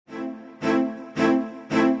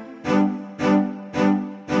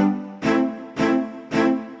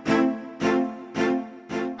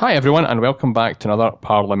Hi everyone and welcome back to another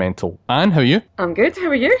Parliamental. Anne, how are you? I'm good, how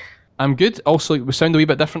are you? I'm good. Also, we sound a wee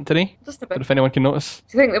bit different today. Just a But bit. if anyone can notice.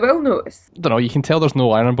 Do you think they will notice? I don't know, you can tell there's no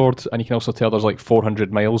iron board and you can also tell there's like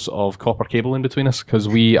 400 miles of copper cable in between us because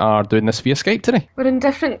we are doing this via Skype today. We're in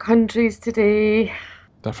different countries today.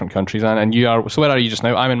 Different countries, Anne. And you are, so where are you just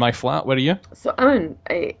now? I'm in my flat. Where are you? So I'm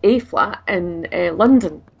in a flat in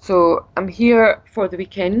London. So I'm here for the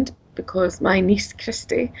weekend because my niece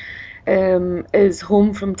Christy is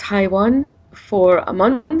home from Taiwan for a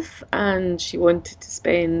month and she wanted to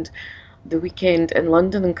spend the weekend in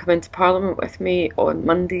London and come into Parliament with me on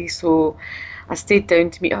Monday. So I stayed down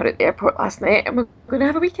to meet her at the airport last night and we're going to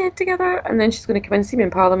have a weekend together and then she's going to come and see me in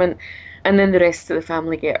Parliament and then the rest of the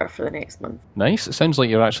family get her for the next month. Nice. It sounds like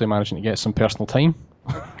you're actually managing to get some personal time,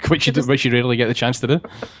 which you rarely get the chance to do.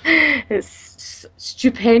 It's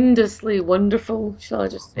stupendously wonderful, shall I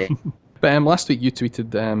just say. But last week you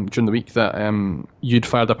tweeted during the week that you'd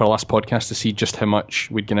fired up our last podcast to see just how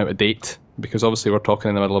much we'd gone out of date, because obviously we're talking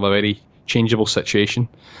in the middle of a very changeable situation,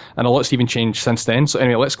 and a lot's even changed since then. So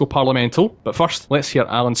anyway, let's go Parliamental. But first, let's hear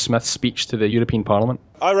Alan Smith's speech to the European Parliament.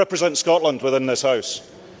 I represent Scotland within this House,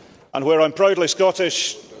 and where I'm proudly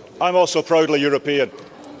Scottish, I'm also proudly European.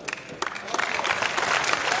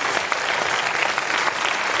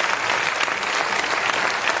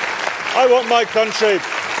 I want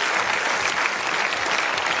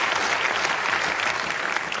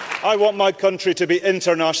my country to be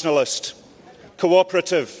internationalist,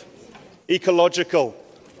 cooperative, ecological,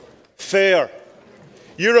 fair,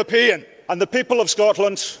 European. And the people of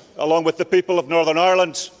Scotland, along with the people of Northern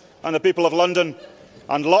Ireland and the people of London,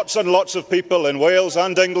 and lots of people in Wales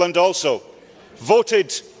and England also,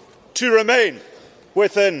 voted to remain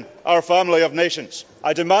within our family of nations.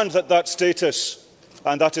 I demand that that status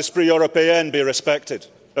and that esprit européen be respected.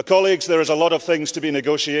 Now, colleagues, there is a lot of things to be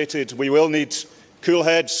negotiated. We will need cool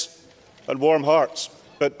heads and warm hearts.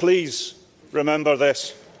 But please remember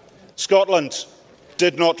this. Scotland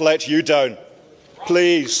did not let you down.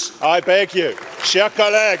 Please, I beg you, chers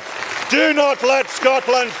collègues, do not let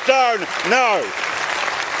Scotland down now.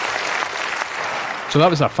 So that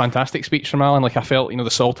was a fantastic speech from Alan. Like, I felt, the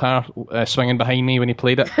Saltire swinging behind me when he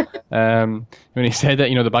played it. When he said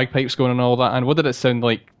it, the bagpipes going and all that. And what did it sound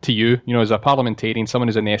like to you, as a parliamentarian, someone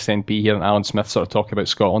who's in the SNP, hearing Alan Smith sort of talk about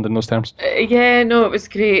Scotland in those terms? Yeah, no, it was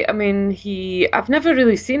great. I mean, I've never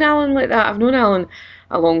really seen Alan like that. I've known Alan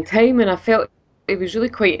a long time and I felt it was really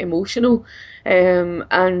quite emotional.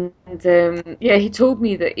 Yeah, he told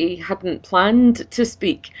me that he hadn't planned to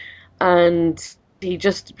speak and he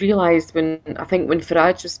just realised when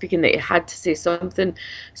Farage was speaking that he had to say something,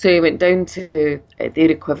 so he went down to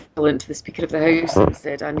their equivalent to the Speaker of the House and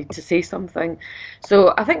said, I need to say something.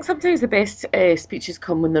 So I think sometimes the best speeches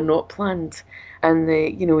come when they're not planned and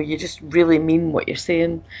you just really mean what you're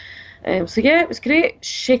saying. So yeah, it was great.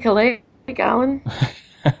 Shake a leg, Alan.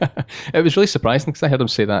 It was really surprising because I heard him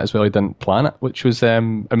say that as well. He didn't plan it, which was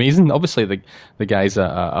amazing. Obviously, the guy's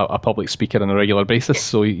a public speaker on a regular basis,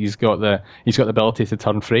 so he's got the ability to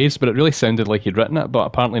turn phrase. But it really sounded like he'd written it, but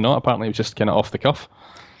apparently not. Apparently, it was just kind of off the cuff.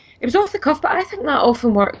 It was off the cuff, but I think that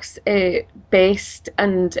often works best.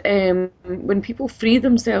 And when people free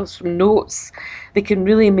themselves from notes, they can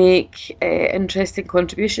really make interesting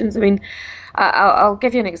contributions. I mean, I'll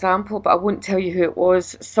give you an example, but I won't tell you who it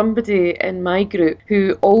was. Somebody in my group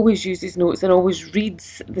who always uses notes and always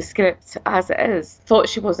reads the script as it is, thought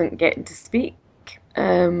she wasn't getting to speak,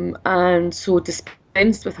 and so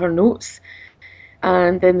dispensed with her notes.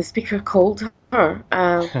 And then the speaker called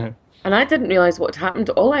her. And I didn't realise what had happened.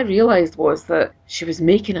 All I realised was that she was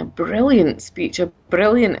making a brilliant speech, a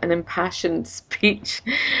brilliant and impassioned speech.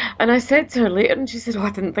 And I said to her later, and she said, I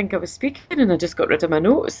didn't think I was speaking, and I just got rid of my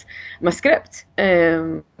notes, my script.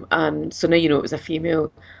 And so now it was a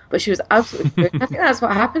female. But she was absolutely good. I think that's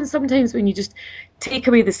what happens sometimes when you just take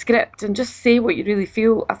away the script and just say what you really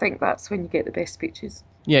feel. I think that's when you get the best speeches.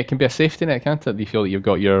 Yeah, it can be a safety net, can't it? You feel that you've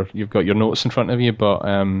got your notes in front of you, but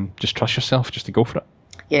just trust yourself just to go for it.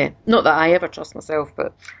 Yeah, not that I ever trust myself,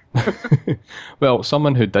 but... Well,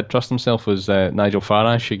 someone who did trust himself was Nigel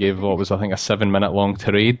Farage, who gave what was, I think, a 7-minute long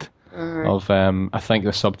tirade of, I think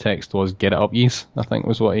the subtext was, get it up, yees, I think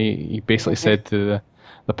was what he basically said to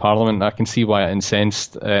the Parliament. I can see why it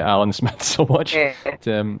incensed Alan Smith so much.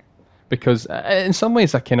 Yeah. Because in some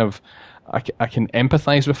ways I can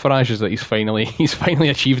empathise with Farage, is that he's finally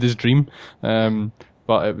achieved his dream.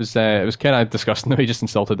 But it was kind of disgusting. He just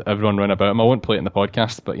insulted everyone round about him. I won't play it in the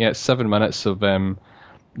podcast, but yeah, it's 7 minutes of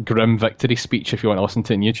grim victory speech if you want to listen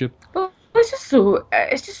to it on YouTube. Well, it's just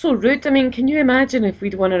so rude. I mean, can you imagine if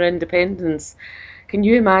we'd won our independence Can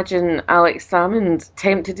you imagine Alex Salmond,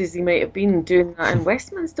 tempted as he might have been, doing that in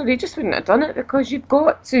Westminster? He just wouldn't have done it because you've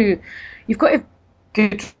got to have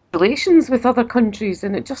good relations with other countries,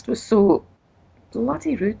 and it just was so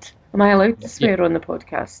bloody rude. Am I allowed to swear on the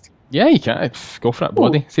podcast? Yeah, you can. Go for it,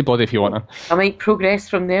 bloody. Say bloody if you want to. I might progress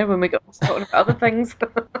from there when we get talking about other things.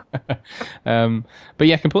 But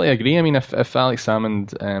yeah, I completely agree. I mean, if Alex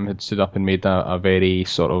Salmond had stood up and made a very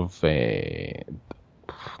sort of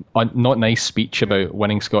not nice speech about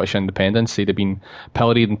winning Scottish independence, he'd have been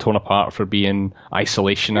pilloried and torn apart for being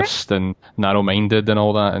isolationist and narrow-minded and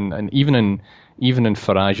all that. And even in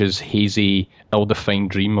Farage's hazy, ill-defined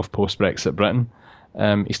dream of post-Brexit Britain,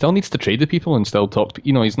 he still needs to trade with people and still talk to,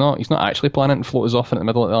 he's not actually planning to float us off in the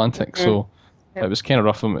middle of the Atlantic, so it was kind of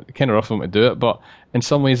rough of him to do it. But in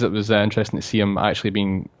some ways it was interesting to see him actually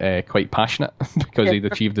being quite passionate because he'd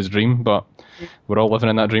achieved his dream. But we're all living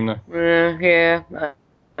in that dream now. Yeah,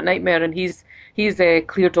 a nightmare, and he's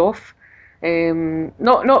cleared off.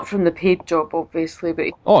 Not from the paid job, obviously, but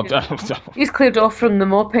he's cleared off from the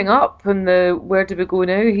mopping up and the where do we go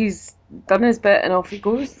now. He's done his bit and off he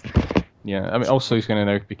goes. Yeah, I mean, also he's going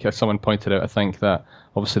to now, because someone pointed out, I think, that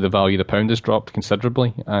obviously the value of the pound has dropped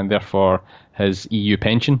considerably, and therefore his EU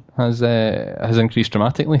pension has increased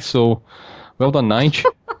dramatically. So, well done, Nige.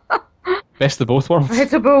 Best of both worlds.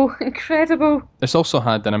 Incredible. It's also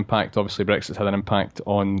had an impact, obviously Brexit's had an impact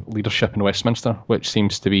on leadership in Westminster, which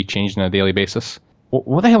seems to be changing on a daily basis.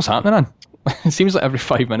 What the hell's happening, man? It seems like every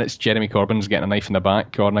 5 minutes Jeremy Corbyn's getting a knife in the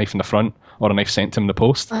back, or a knife in the front, or a knife sent to him in the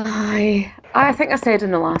post. I think I said in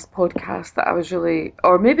the last podcast that I was really,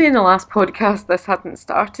 or maybe in the last podcast this hadn't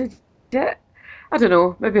started yet. I don't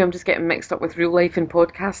know, maybe I'm just getting mixed up with real life and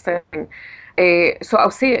podcasting. So I'll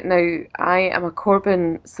say it now, I am a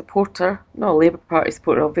Corbyn supporter, not a Labour Party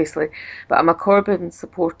supporter obviously, but I'm a Corbyn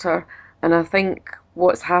supporter, and I think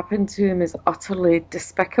what's happened to him is utterly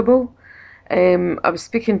despicable. I was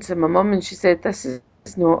speaking to my mum and she said this is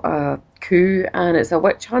not a coup and it's a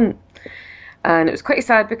witch hunt. And it was quite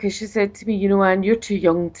sad because she said to me, Anne, you're too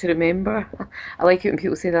young to remember. I like it when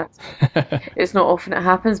people say that. It's not often it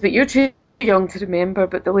happens, but you're too young to remember.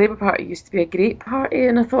 But the Labour Party used to be a great party,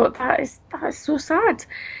 and I thought that is so sad.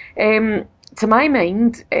 To my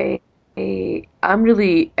mind, I'm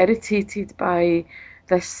really irritated by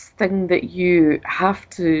this thing that you have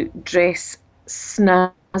to dress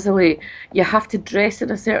snazzily. You have to dress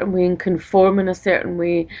in a certain way and conform in a certain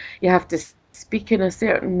way. You have to speak in a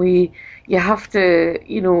certain way. You have to,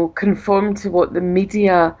 conform to what the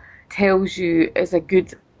media tells you is a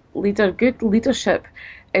good leader. Good leadership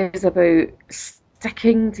is about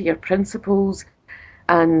sticking to your principles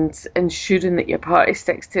and ensuring that your party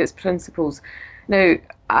sticks to its principles. Now,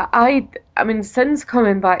 I mean, since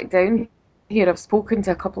coming back down here, I've spoken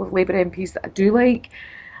to a couple of Labour MPs that I do like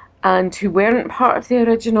and who weren't part of the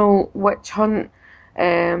original witch hunt,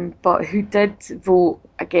 but who did vote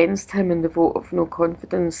against him in the vote of no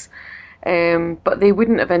confidence. But they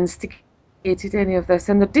wouldn't have instigated any of this,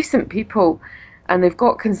 and they're decent people, and they've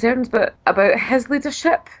got concerns about his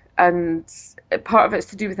leadership, and part of it's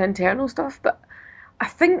to do with internal stuff. But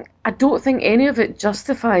I don't think any of it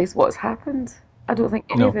justifies what's happened. I don't think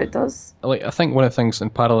any of it does. I think one of the things in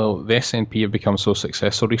parallel, the SNP have become so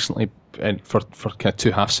successful recently for kind of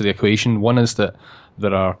two halves of the equation. One is that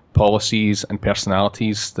there are policies and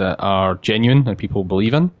personalities that are genuine and people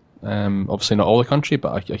believe in. Obviously not all the country,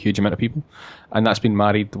 but a huge amount of people. And that's been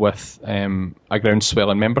married with a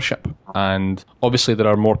groundswell in membership. And obviously there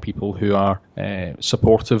are more people who are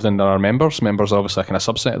supportive than there are members. Members are obviously a kind of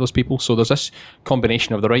subset of those people. So there's this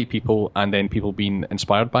combination of the right people and then people being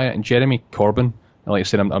inspired by it. And Jeremy Corbyn, like I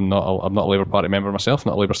said, I'm not a Labour Party member myself,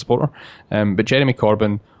 not a Labour supporter. But Jeremy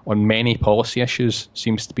Corbyn, on many policy issues,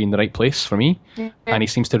 seems to be in the right place for me. Yeah. And he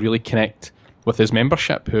seems to really connect with his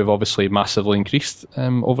membership, who have obviously massively increased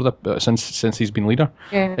over since he's been leader.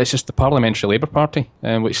 Yeah. It's just the Parliamentary Labour Party,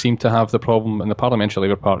 which seem to have the problem, and the Parliamentary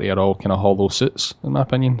Labour Party are all kind of hollow suits, in my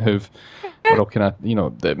opinion, are all kind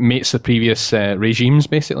of, that mates the previous regimes,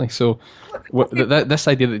 basically. So this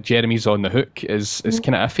idea that Jeremy's on the hook is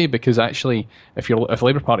kind of iffy, because actually, if the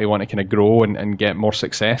Labour Party want to kind of grow and get more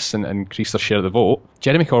success and increase their share of the vote,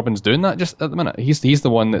 Jeremy Corbyn's doing that just at the minute. He's the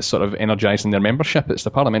one that's sort of energising their membership. It's the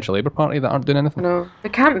Parliamentary Labour Party that aren't doing anything. No, they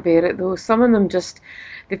can't bear it though. Some of them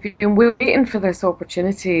they've been waiting for this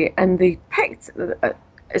opportunity, and they picked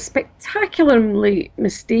spectacularly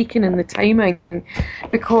mistaken in the timing,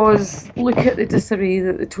 because look at the disarray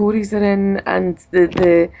that the Tories are in, and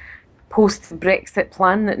the post-Brexit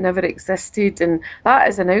plan that never existed, and that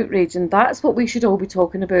is an outrage, and that's what we should all be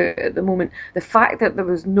talking about at the moment. The fact that there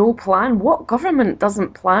was no plan. What government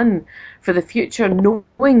doesn't plan for the future,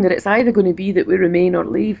 knowing that it's either going to be that we remain or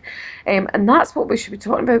leave? And that's what we should be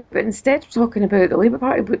talking about. But instead of talking about the Labour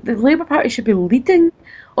Party, but the Labour Party should be leading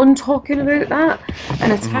on talking about that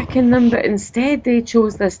and attacking them, but instead they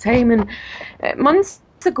chose this time. And months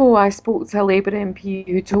ago I spoke to a Labour MP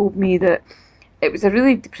who told me that it was a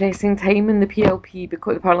really depressing time in the PLP,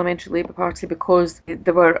 because the Parliamentary Labour Party, because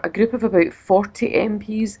there were a group of about 40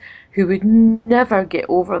 MPs who would never get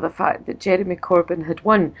over the fact that Jeremy Corbyn had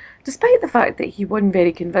won, despite the fact that he won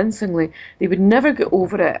very convincingly. They would never get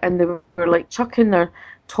over it, and they were like chucking their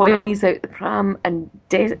toys out the pram and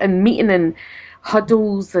meeting in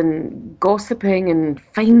huddles and gossiping and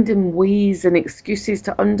finding ways and excuses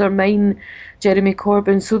to undermine Jeremy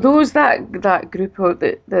Corbyn. So that group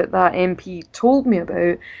that MP told me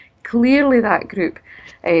about, clearly that group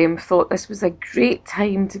thought this was a great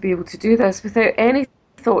time to be able to do this without any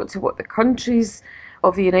thought to what the countries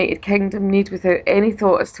of the United Kingdom need, without any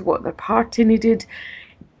thought as to what their party needed.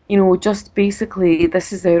 Just basically,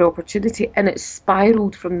 this is our opportunity, and it's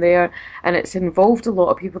spiralled from there, and it's involved a lot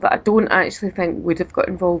of people that I don't actually think would have got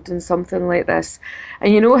involved in something like this.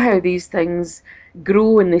 And you know how these things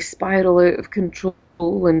grow and they spiral out of control,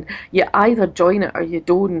 and you either join it or you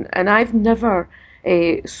don't. And I've never,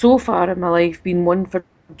 so far in my life, been one for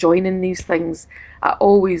joining these things. I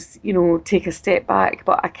always, take a step back,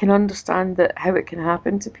 but I can understand how it can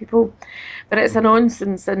happen to people. But it's a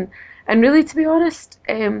nonsense, and really, to be honest,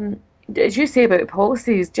 as you say about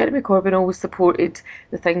policies, Jeremy Corbyn always supported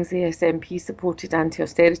the things the SNP supported: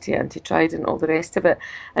 anti-austerity, anti-Trident, all the rest of it.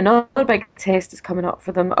 Another big test is coming up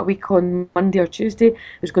for them a week on Monday or Tuesday.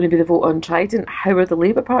 There's going to be the vote on Trident. How are the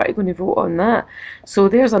Labour Party going to vote on that? So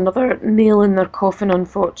there's another nail in their coffin,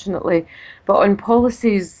 unfortunately. But on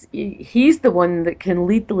policies, he's the one that can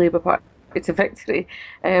lead the Labour Party to victory.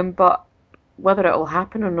 But whether it will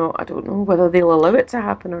happen or not, I don't know. Whether they'll allow it to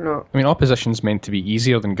happen or not. I mean, opposition's meant to be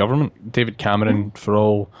easier than government. David Cameron, for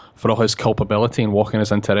all his culpability in walking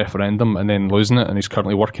us into a referendum and then losing it, and he's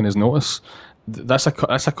currently working his notice. That's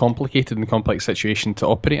a complicated and complex situation to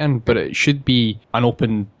operate in, but it should be an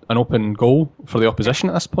open goal for the opposition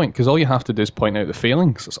at this point, because all you have to do is point out the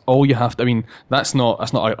failings. That's all you have to. I mean, that's not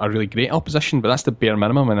a really great opposition, but that's the bare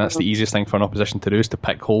minimum, and that's the easiest thing for an opposition to do, is to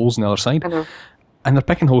pick holes on the other side. And they're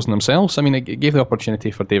picking holes in themselves. I mean, it gave the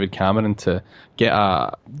opportunity for David Cameron to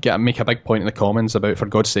make a big point in the Commons about, for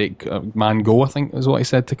God's sake, man go, I think is what he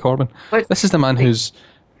said to Corbyn. This is the man who's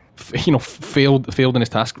failed in his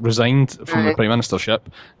task, resigned from the Prime Ministership,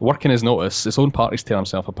 working his notice, his own party's tearing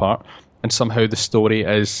himself apart, and somehow the story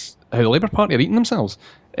is how the Labour Party are eating themselves.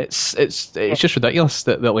 It's just ridiculous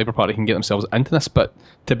that the Labour Party can get themselves into this. But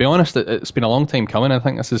to be honest, it's been a long time coming. I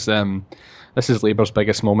think this is Labour's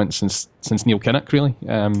biggest moment since Neil Kinnock, really,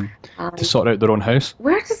 to sort out their own house.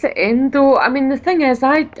 Where does it end, though? I mean, the thing is,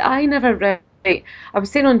 I never read. I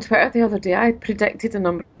was saying on Twitter the other day, I predicted a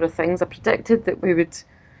number of things. I predicted that we would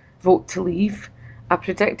vote to leave. I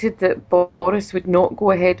predicted that Boris would not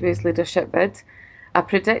go ahead with his leadership bid. I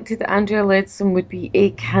predicted that Andrea Leadsom would be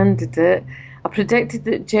a candidate. I predicted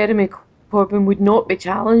that Jeremy Corbyn would not be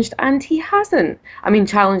challenged, and he hasn't. I mean,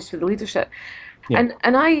 challenged for the leadership. Yeah.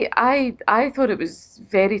 And I thought it was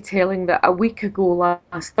very telling that a week ago,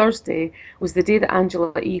 last Thursday, was the day that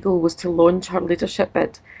Angela Eagle was to launch her leadership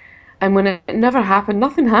bid. And when it never happened,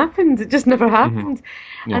 nothing happened. It just never happened.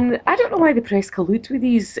 Mm-hmm. Yeah. And I don't know why the press collude with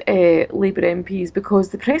these Labour MPs, because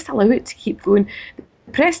the press allow it to keep going.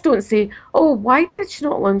 The press don't say, oh, why did she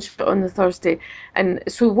not launch it on the Thursday? And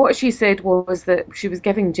so what she said was that she was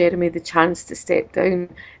giving Jeremy the chance to step down.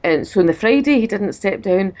 And so on the Friday, he didn't step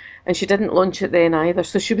down, and she didn't launch it then either.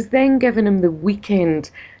 So she was then giving him the weekend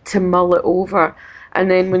to mull it over. And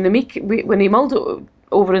then when he mulled it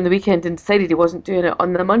over on the weekend and decided he wasn't doing it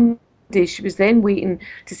on the Monday, she was then waiting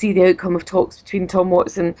to see the outcome of talks between Tom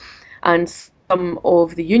Watson and some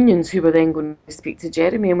of the unions who were then going to speak to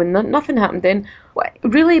Jeremy. And when nothing happened then,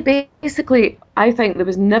 really, basically, I think there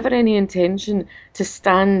was never any intention to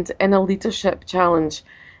stand in a leadership challenge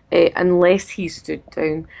unless he stood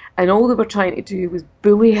down. And all they were trying to do was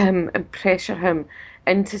bully him and pressure him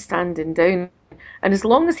into standing down. And as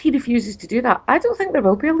long as he refuses to do that, I don't think there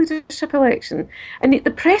will be a leadership election. And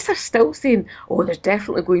the press are still saying, oh, there's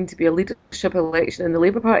definitely going to be a leadership election in the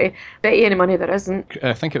Labour Party. Bet you any money there isn't.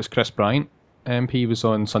 I think it was Chris Bryant, MP, was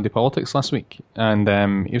on Sunday Politics last week, and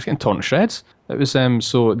he was getting torn to shreds. It was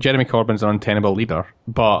so Jeremy Corbyn's an untenable leader,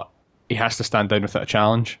 but he has to stand down without a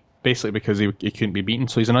challenge, basically because he couldn't be beaten.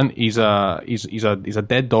 So he's a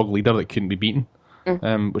dead dog leader that couldn't be beaten.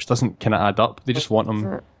 which doesn't kind of add up. They just want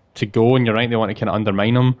them to go, and you're right, they want to kind of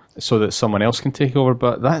undermine them so that someone else can take over.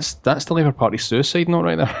 But that's the Labour Party's suicide note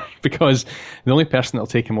right there, because the only person that'll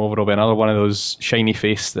take him over will be another one of those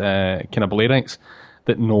shiny-faced kind of Blairites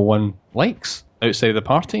that no one likes outside of the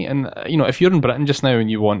party. And, if you're in Britain just now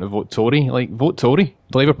and you want to vote Tory, vote Tory.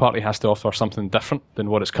 The Labour Party has to offer something different than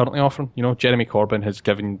what it's currently offering. Jeremy Corbyn has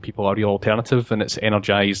given people a real alternative, and it's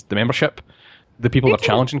energised the membership. The people that are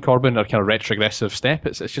challenging Corbyn are kind of retrogressive step.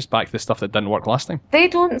 It's just back to the stuff that didn't work last time. They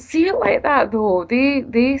don't see it like that, though.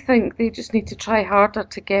 They think they just need to try harder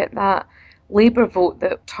to get that Labour vote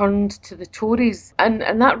that turned to the Tories. And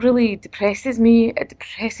that really depresses me. It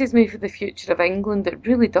depresses me for the future of England. It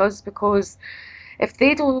really does, because if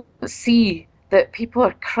they don't see that people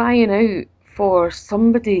are crying out for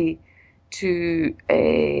somebody to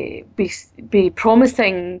be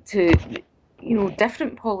promising to,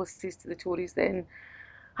 different policies to the Tories, then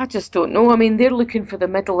I just don't know. I mean, they're looking for the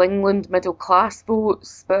middle England, middle class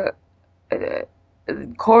votes, but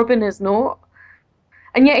Corbyn is not.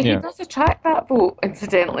 And yet he does attract that vote,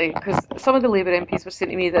 incidentally, because some of the Labour MPs were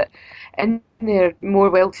saying to me that in their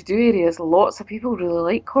more well-to-do areas, lots of people really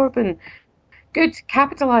like Corbyn. Good,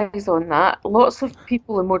 capitalise on that. Lots of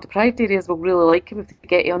people in more deprived areas will really like him if they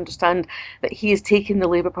get to understand that he is taking the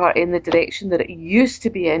Labour Party in the direction that it used to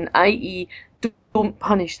be in, i.e. don't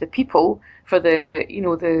punish the people for the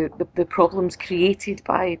problems created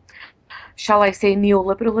by, shall I say,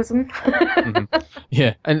 neoliberalism.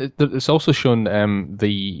 Yeah, and it's also shown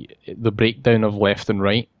the breakdown of left and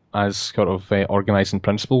right as sort of organising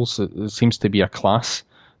principles. It seems to be a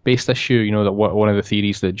class-based issue. That one of the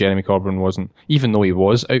theories that Jeremy Corbyn wasn't, even though he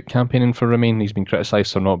was out campaigning for Remain, he's been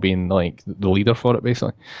criticised for not being like the leader for it,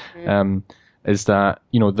 basically. Is that,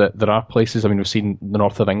 that there are places, we've seen the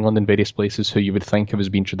north of England in various places who you would think of as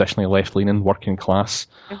being traditionally left-leaning, working class,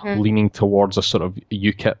 leaning towards a sort of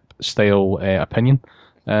UKIP style opinion.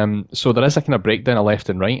 So there is a kind of breakdown of left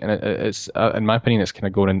and right, and it's in my opinion, it's kind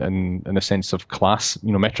of going in a sense of class,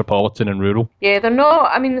 metropolitan and rural. Yeah, they're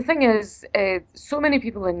not. I mean, the thing is, so many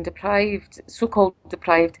people in so-called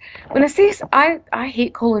deprived. When I say, I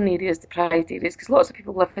hate calling areas deprived areas, because lots of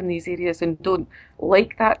people live in these areas and don't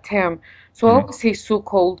like that term. So I always say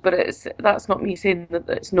so-called, but that's not me saying that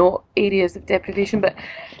it's not areas of deprivation. But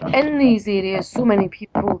in these areas, so many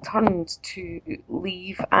people turned to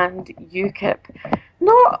Leave and UKIP.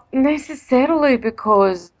 Not necessarily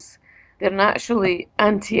because they're naturally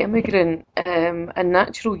anti-immigrant and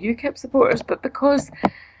natural UKIP supporters, but because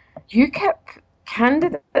UKIP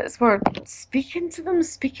candidates were speaking to them,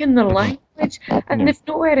 speaking their language, and they've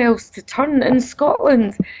nowhere else to turn. In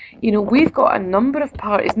Scotland, we've got a number of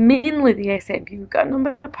parties, mainly the SNP, we've got a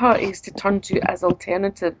number of parties to turn to as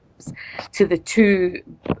alternatives to the two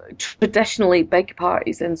traditionally big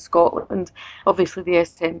parties in Scotland. Obviously the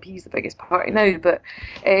SNP is the biggest party now, but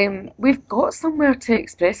we've got somewhere to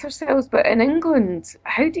express ourselves. But in England,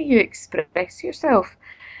 how do you express yourself?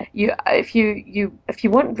 If you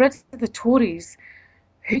want rid of the Tories,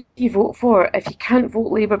 who do you vote for? If you can't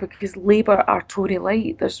vote Labour because Labour are Tory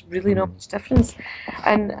light, there's really not much difference.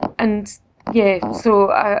 And yeah, so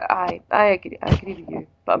I agree with you,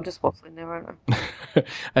 but I'm just waffling now, aren't I?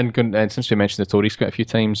 And since we mentioned the Tories quite a few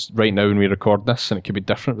times, right now when we record this, and it could be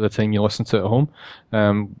different by the time you listen to it at home,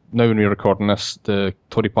 now when we're recording this, the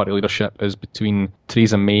Tory party leadership is between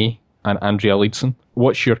Theresa May and Andrea Leadsom.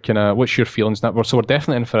 What's your feelings now? So we're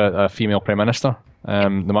definitely in for a female prime minister, no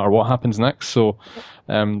matter what happens next. So,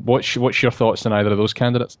 what's your thoughts on either of those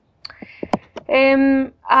candidates?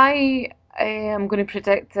 I am going to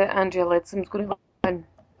predict that Andrea Leadsom's going to win,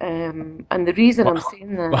 and the reason I'm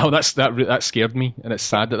saying that. Wow, that scared me, and it's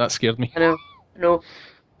sad that scared me. I know.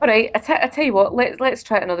 All right, I tell you what. Let's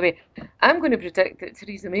try it another way. I'm going to predict that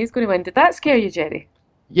Theresa May is going to win. Did that scare you, Jerry?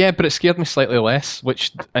 Yeah, but it scared me slightly less,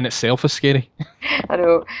 which in itself is scary. I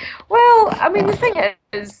know. Well, I mean, the thing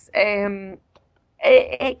is,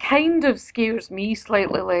 it kind of scares me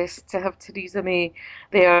slightly less to have Theresa May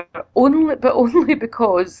there, only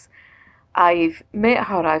because I've met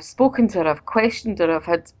her, I've spoken to her, I've questioned her, I've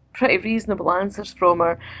had pretty reasonable answers from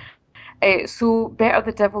her. So better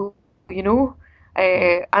the devil,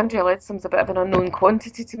 Andrea Leadsom's a bit of an unknown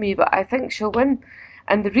quantity to me, but I think she'll win.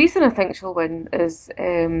 And the reason I think she'll win is,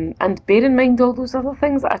 and bear in mind all those other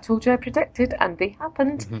things that I told you I predicted, and they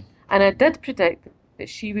happened, and I did predict that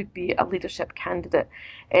she would be a leadership candidate.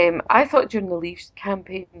 I thought during the Leave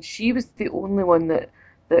campaign she was the only one that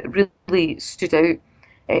really stood out.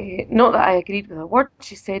 Not that I agreed with a word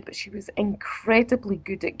she said, but she was incredibly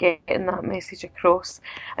good at getting that message across,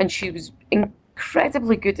 and she was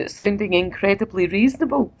incredibly good at sounding incredibly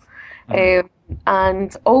reasonable.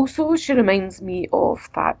 And also, she reminds me of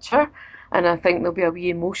Thatcher, and I think there'll be a wee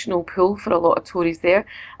emotional pull for a lot of Tories there.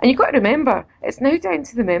 And you've got to remember, it's now down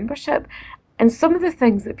to the membership, and some of the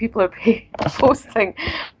things that people are posting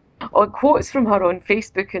on quotes from her on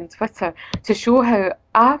Facebook and Twitter to show how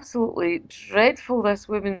absolutely dreadful this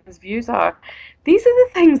woman's views are. These are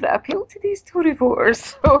the things that appeal to these Tory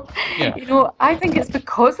voters. So, I think it's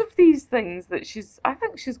because of these things that I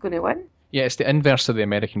think she's going to win. Yeah, it's the inverse of the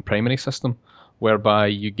American primary system, whereby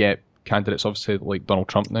you get candidates, obviously like Donald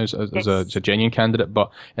Trump now as a genuine candidate, but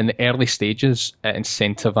in the early stages it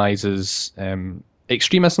incentivizes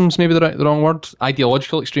extremism's maybe the wrong word,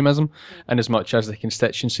 ideological extremism, and as much as the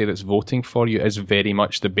constituency that's voting for you is very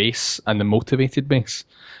much the base and the motivated base.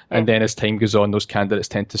 And then as time goes on, those candidates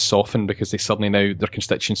tend to soften because they suddenly now, their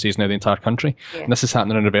constituency is now the entire country. Yeah. And this is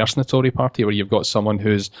happening in reverse in the Tory party, where you've got someone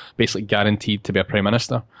who's basically guaranteed to be a Prime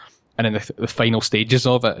Minister. And in the final stages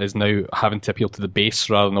of it is now having to appeal to the base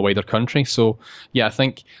rather than the wider country. So, yeah, I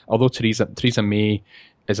think although Theresa May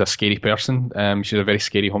is a scary person, she's a very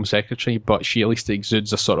scary Home Secretary, but she at least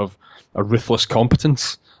exudes a sort of a ruthless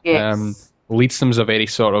competence. Yes. Leadsom's a very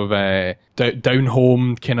sort of down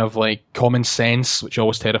home, kind of like common sense, which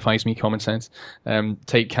always terrifies me, common sense,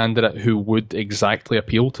 type candidate who would exactly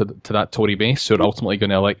appeal to that Tory base who are ultimately going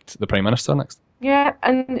to elect the Prime Minister next. Yeah,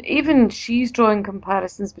 and even she's drawing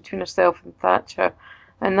comparisons between herself and Thatcher,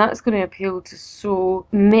 and that's going to appeal to so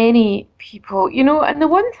many people. And the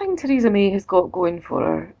one thing Theresa May has got going for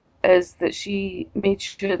her is that she made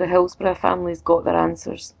sure the Hillsborough families got their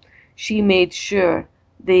answers. She made sure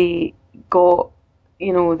they got,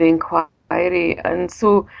 the inquiry, and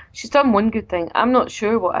so she's done one good thing. I'm not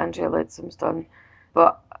sure what Andrea Leadsome's done,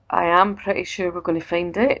 but I am pretty sure we're going to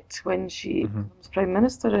find it when she becomes Prime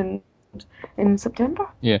Minister in September.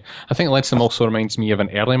 Yeah, I think Leadsom also reminds me of an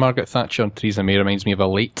early Margaret Thatcher, and Theresa May reminds me of a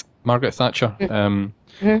late Margaret Thatcher.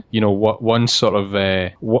 What one sort of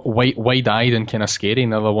wide-eyed and kind of scary,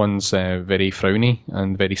 and the other one's very frowny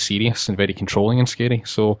and very serious and very controlling and scary.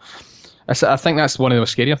 So I think that's one of the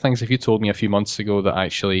scarier things. If you told me a few months ago that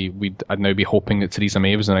actually I'd now be hoping that Theresa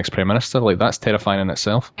May was the next Prime Minister, like that's terrifying in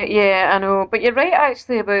itself. Yeah, I know, but you're right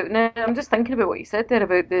actually about. Now I'm just thinking about what you said there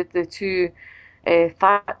about the two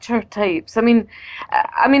Thatcher types. We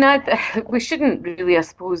shouldn't really, I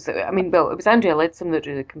suppose. It was Andrea Leadsom that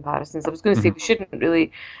drew the comparisons. I was going to say we shouldn't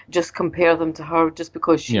really just compare them to her just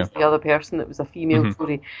because she's the other person that was a female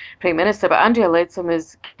Tory Prime Minister. But Andrea Leadsom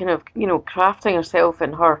is kind of, crafting herself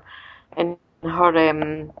in her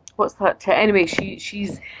what's that? Anyway,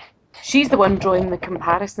 she's the one drawing the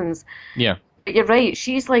comparisons. Yeah. But you're right.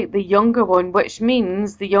 She's like the younger one, which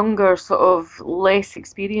means the younger, sort of less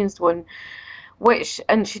experienced one.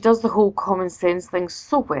 And she does the whole common sense thing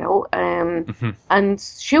so well, and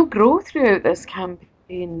she'll grow throughout this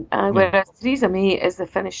campaign, whereas Theresa May is the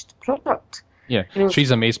finished product. Yeah,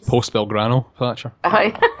 Theresa May's post-Belgrano, Thatcher.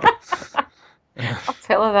 I'll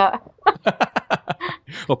tell her that.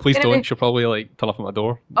 Well, please don't. She'll probably turn up at my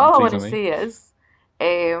door. All I want to say is,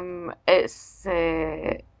 it's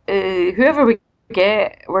whoever we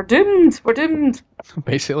get, we're doomed. We're doomed.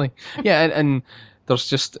 Basically, yeah, and there's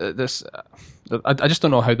just this. I just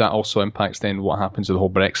don't know how that also impacts then what happens with the whole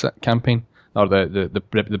Brexit campaign or the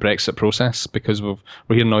Brexit process, because we're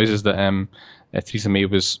hearing noises that Theresa May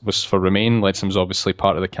was for Remain. Leadsom's obviously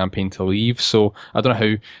part of the campaign to leave. So I don't know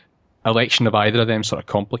how election of either of them sort of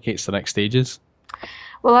complicates the next stages.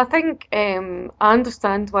 Well, I think I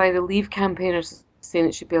understand why the Leave campaigners saying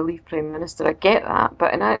it should be a Leave Prime Minister. I get that,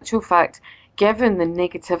 but in actual fact, given the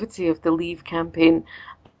negativity of the Leave campaign,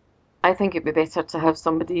 I think it'd be better to have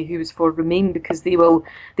somebody who was for Remain, because they will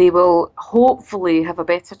hopefully have a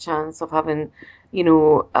better chance of having,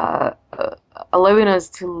 allowing us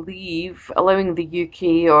to leave, allowing the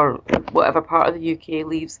UK or whatever part of the UK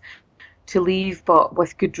leaves to leave, but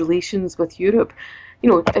with good relations with Europe.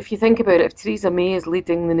 If you think about it, if Theresa May is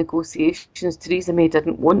leading the negotiations, Theresa May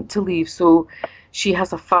didn't want to leave, so she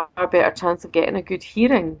has a far better chance of getting a good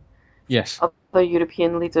hearing. Yes. Other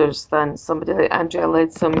European leaders than somebody like Andrea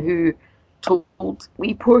Leadsom, who told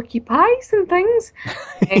wee porcupines and things,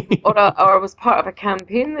 or was part of a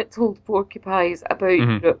campaign that told porcupines about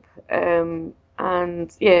Europe.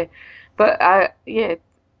 But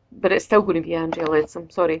it's still going to be Andrea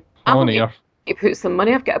Leadsom. Sorry, I'm going to put some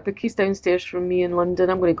money. I've got a bookies downstairs from me in London.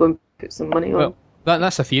 I'm going to go and put some money on.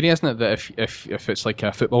 That's a theory, isn't it? That if it's like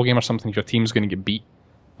a football game or something, if your team's going to get beat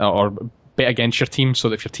or bet against your team, so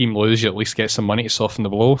that if your team loses, you at least get some money to soften the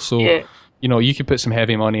blow. So, you could put some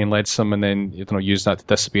heavy money in Leadsom and then use that to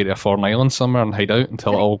disappear to a foreign island somewhere and hide out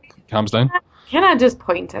until it all calms down. Can I just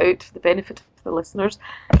point out, for the benefit of the listeners,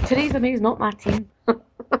 Theresa May is not my team.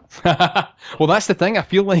 Well, that's the thing. I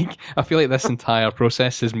feel like this entire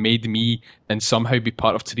process has made me then somehow be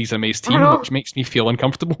part of Theresa May's team, which makes me feel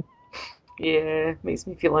uncomfortable. Yeah, makes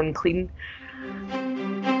me feel unclean.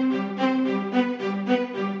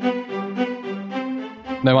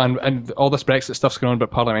 Now, and all this Brexit stuff's going on,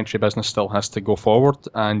 but parliamentary business still has to go forward.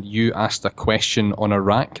 And you asked a question on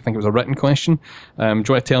Iraq. I think it was a written question. Do you want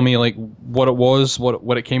to tell me like what it was,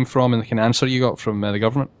 what it came from, and the kind of answer you got from the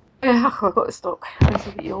government? I got the stock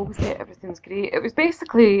answer that you always get. Everything's great. It was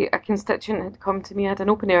basically a constituent had come to me. I had an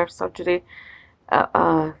open air surgery at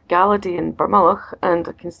a gala day in Barmulloch, and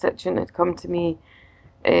a constituent had come to me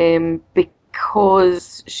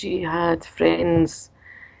because she had friends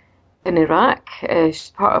in Iraq.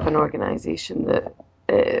 She's part of an organisation that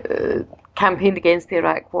campaigned against the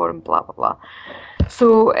Iraq War and blah blah blah.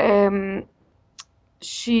 So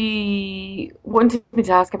she wanted me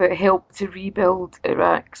to ask about help to rebuild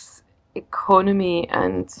Iraq's economy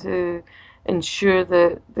and to ensure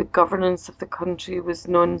that the governance of the country was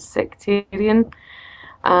non-sectarian.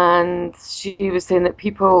 And she was saying that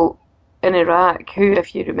people in Iraq, who,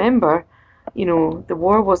 if you remember, the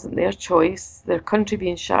war wasn't their choice, their country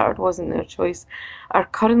being shattered wasn't their choice, are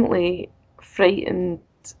currently frightened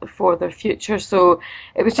for their future. So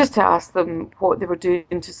it was just to ask them what they were doing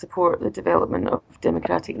to support the development of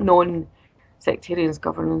democratic, non-sectarian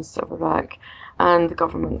governance of Iraq. And the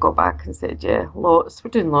government got back and said, yeah, lots,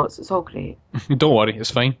 we're doing lots, it's all great. Don't worry,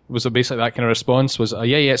 it's fine. Was it basically that kind of response? Was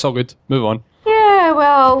yeah, it's all good, move on? Yeah,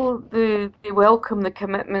 well, they welcome the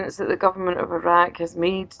commitments that the government of Iraq has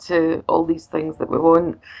made to all these things that we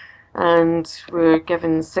want. And we're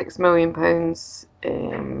given £6 million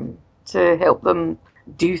to help them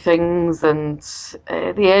do things, and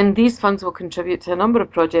at the end these funds will contribute to a number of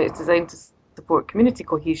projects designed to support community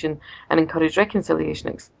cohesion and encourage reconciliation,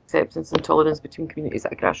 acceptance and tolerance between communities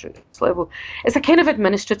at a grassroots level. It's a kind of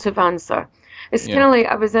administrative answer. It's kind of like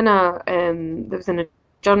I was in there was an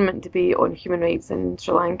adjournment debate on human rights in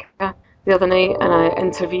Sri Lanka the other night, and I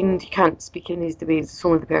intervened. You can't speak in these debates, it's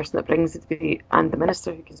only the person that brings the debate and the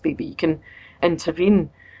minister who can speak, but you can intervene.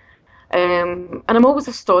 And I'm always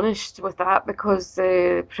astonished with that because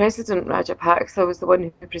President Rajapaksa was the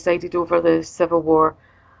one who presided over the civil war,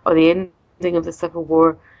 or the ending of the civil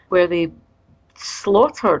war, where they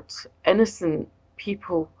slaughtered innocent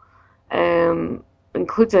people,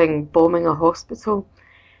 including bombing a hospital,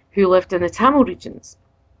 who lived in the Tamil regions.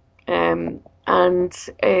 And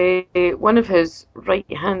one of his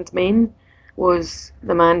right-hand men was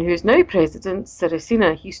the man who's now president,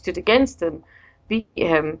 Sirisena. He stood against him, beat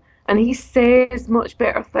him, and he says much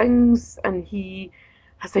better things, and he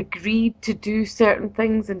has agreed to do certain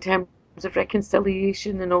things in terms of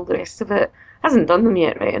reconciliation and all the rest of it. Hasn't done them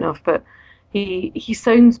yet, right enough, but he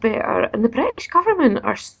sounds better. And the British government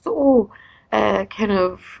are so kind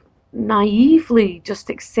of naively just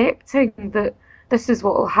accepting that this is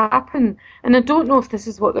what will happen. And I don't know if this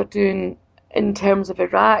is what they're doing in terms of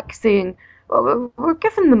Iraq, saying, well, we're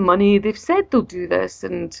giving them money, they've said they'll do this,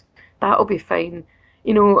 and that'll be fine.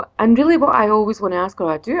 And really what I always want to ask,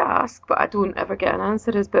 or I do ask, but I don't ever get an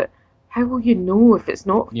answer, is, but how will you know if it's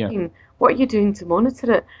not fine? What are you doing to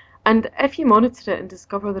monitor it? And if you monitor it and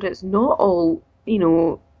discover that it's not all,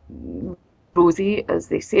 rosy as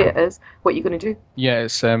they say it is, what are you going to do? Yeah,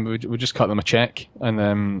 it's we just cut them a cheque, and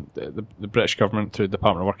the British government through the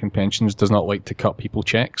Department of Work and Pensions does not like to cut people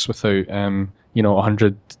cheques without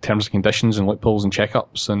 100 terms and conditions and loopholes and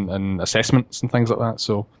checkups and assessments and things like that.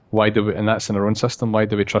 So why do we? And that's in our own system. Why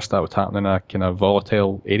do we trust that would happen in a kind of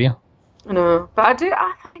volatile area? I know, but I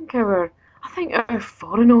think our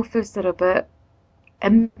Foreign Office are a bit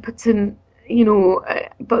impotent,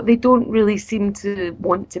 but they don't really seem to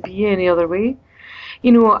want to be any other way.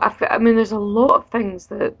 I mean, there's a lot of things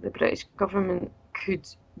that the British government could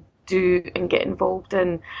do and get involved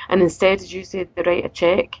in, and instead, as you said, they write a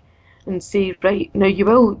cheque and say, right, now you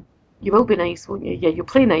will be nice, won't you? Yeah, you'll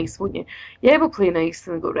play nice, won't you? Yeah, we'll play nice,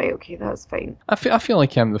 and they go, right, okay, that's fine. I feel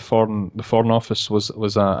like the Foreign Office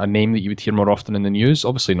was a name that you would hear more often in the news.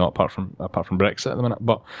 Obviously not apart from Brexit at the minute,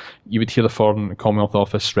 but you would hear the Foreign Commonwealth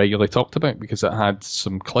Office regularly talked about because it had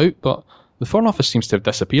some clout. But the Foreign Office seems to have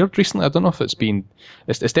disappeared recently. I don't know if it's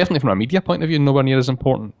definitely from a media point of view nowhere near as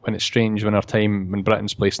important. When it's strange when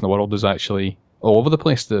Britain's place in the world is actually all over the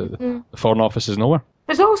place. The Foreign Office is nowhere.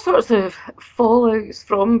 There's all sorts of fallouts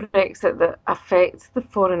from Brexit that affect the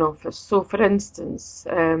Foreign Office. So, for instance,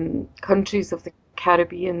 countries of the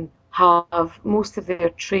Caribbean have most of their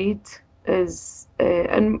trade is,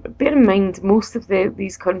 and bear in mind, most of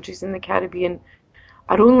these countries in the Caribbean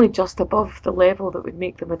are only just above the level that would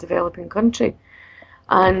make them a developing country.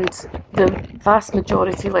 And the vast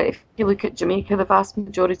majority, like if you look at Jamaica, the vast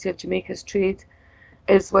majority of Jamaica's trade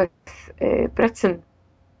is with Britain.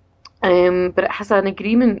 But it has an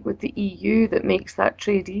agreement with the EU that makes that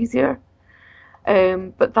trade easier.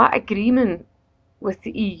 But that agreement with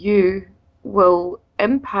the EU will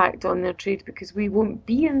impact on their trade because we won't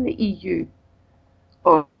be in the EU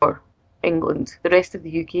or England. The rest of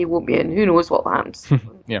the UK won't be in. Who knows what happens?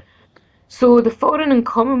 Yeah. So the Foreign and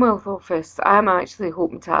Commonwealth Office, I'm actually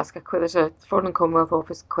hoping to ask there's a Foreign and Commonwealth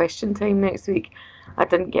Office question time next week. I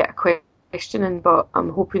didn't get a question in, but I'm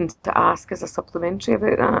hoping to ask as a supplementary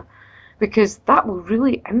about that, because that will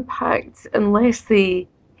really impact, unless they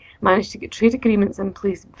manage to get trade agreements in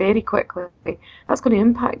place very quickly, that's going to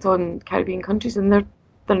impact on Caribbean countries, and they're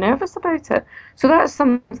nervous about it. So that's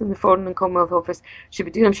something the Foreign and Commonwealth Office should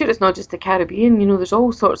be doing. I'm sure it's not just the Caribbean, there's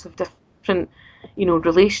all sorts of different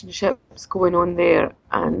relationships going on there,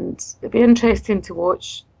 and it'd be interesting to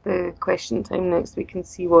watch the question time next week and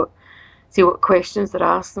see what questions they're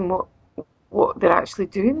asked and what they're actually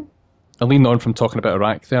doing. I leaned on from talking about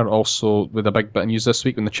Iraq there, also with a big bit of news this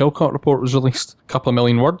week when the Chilcot report was released. A couple of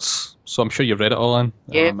million words, so I'm sure you've read it all, Anne.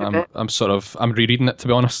 Yeah, I'm rereading it, to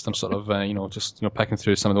be honest. I'm sort of, just picking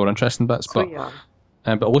through some of the more interesting bits. So, yeah.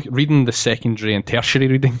 But reading the secondary and tertiary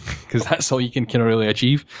reading, because that's all you can kind of really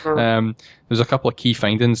achieve. There's a couple of key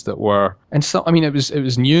findings that were, and so it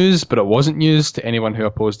was news, but it wasn't news to anyone who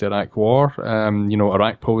opposed the Iraq War.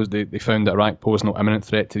 They found that Iraq posed no imminent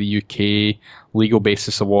threat to the UK. Legal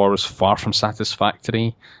basis of war was far from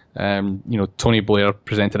satisfactory. Tony Blair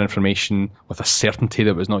presented information with a certainty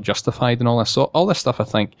that was not justified, and all this. So all this stuff, I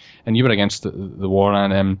think, and you were against the war,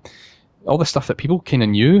 and all the stuff that people kind of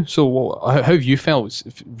knew. So how have you felt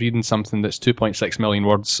reading something that's 2.6 million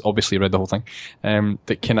words, obviously read the whole thing,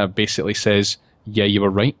 that kind of basically says, yeah, you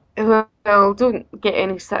were right? Well, don't get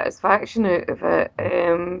any satisfaction out of it.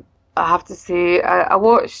 I have to say, I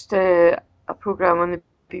watched a programme on the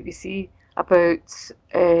BBC about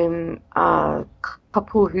a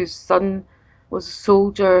couple whose son was a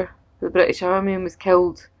soldier for the British Army and was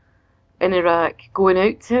killed in Iraq, going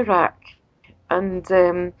out to Iraq.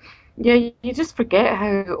 And yeah, you just forget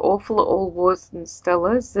how awful it all was and still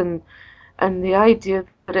is, and the idea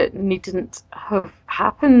that it needn't have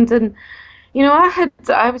happened. And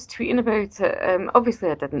I was tweeting about it. Obviously,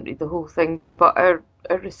 I didn't read the whole thing, but our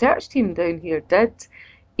research team down here did.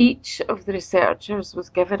 Each of the researchers was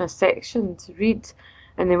given a section to read,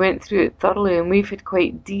 and they went through it thoroughly. And we've had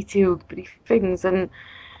quite detailed briefings, and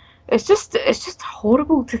it's just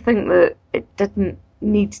horrible to think that it didn't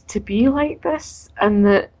need to be like this, and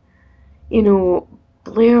that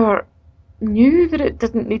Blair knew that it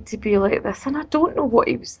didn't need to be like this, and I don't know what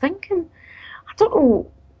he was thinking. I don't know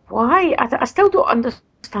why. I still don't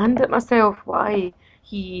understand it myself. Why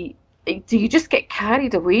do you just get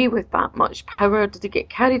carried away with that much power? Did he get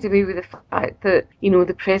carried away with the fact that,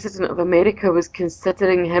 the President of America was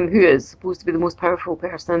considering him, who is supposed to be the most powerful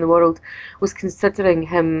person in the world, was considering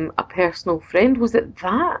him a personal friend? Was it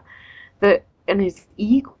that in his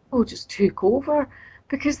ego just took over?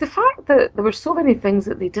 Because the fact that there were so many things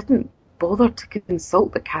that they didn't bother to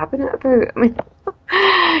consult the cabinet about,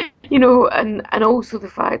 and also the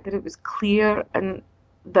fact that it was clear and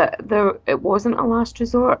that it wasn't a last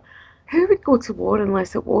resort. Who would go to war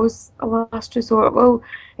unless it was a last resort? Well,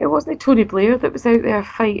 it wasn't Tony Blair that was out there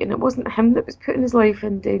fighting. It wasn't him that was putting his life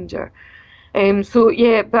in danger.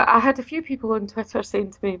 But I had a few people on Twitter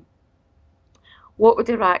saying to me, what would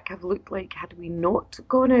Iraq have looked like had we not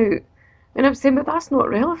gone out? And I'm saying, but that's not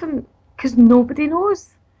relevant, because nobody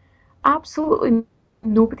knows. Absolutely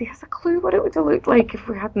nobody has a clue what it would have looked like if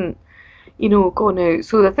we hadn't, gone out.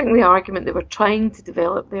 So I think the argument they were trying to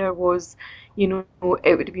develop there was, it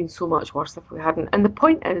would have been so much worse if we hadn't. And the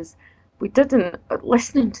point is, we didn't.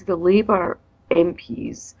 Listening to the Labour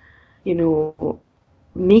MPs,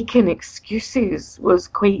 making excuses was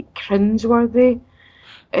quite cringeworthy.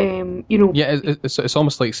 Yeah, it's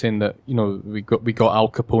almost like saying that we got Al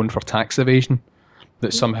Capone for tax evasion,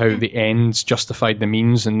 that somehow the ends justified the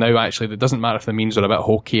means, and now actually it doesn't matter if the means are a bit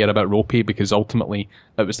hokey or a bit ropey, because ultimately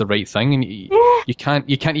it was the right thing. And you can't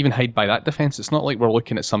even hide by that defence. It's not like we're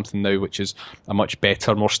looking at something now which is a much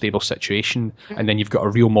better, more stable situation, and then you've got a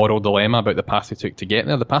real moral dilemma about the path we took to get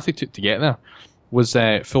there. The path we took to get there was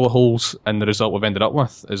full of holes, and the result we've ended up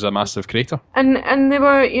with is a massive crater. And they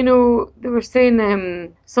were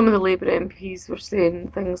saying, some of the Labour MPs were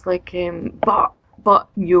saying things like, but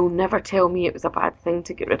you'll never tell me it was a bad thing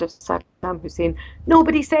to get rid of Saddam Hussein.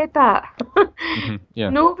 Nobody said that. Mm-hmm. Yeah.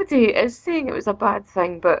 Nobody is saying it was a bad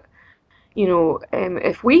thing, but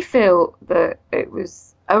if we felt that it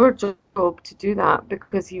was our job to do that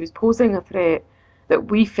because he was posing a threat, that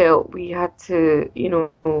we felt we had to,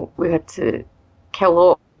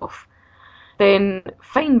 kill off, then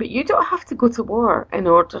fine, but you don't have to go to war in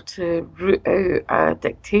order to root out a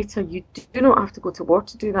dictator. You do not have to go to war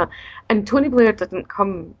to do that. And Tony Blair didn't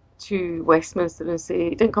come to Westminster and say,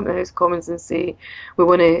 he didn't come to the House of Commons and say, we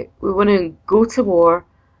want to go to war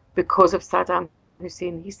because of Saddam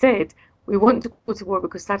Hussein. He said, we want to go to war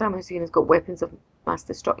because Saddam Hussein has got weapons of mass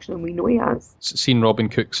destruction, and we know he has. Seen Robin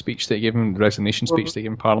Cook's speech that he gave him, the resignation speech that he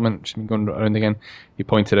gave in Parliament, which has been going around again. He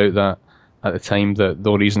pointed out that at the time that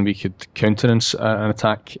the reason we could countenance an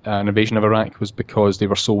attack, an invasion of Iraq, was because they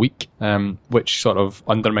were so weak, which sort of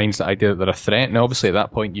undermines the idea that they're a threat. Now, obviously, at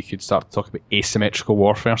that point, you could start to talk about asymmetrical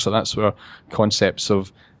warfare, so that's where concepts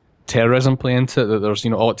of terrorism play into it, that there's,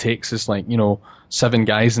 all it takes is 7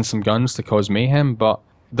 guys and some guns to cause mayhem, but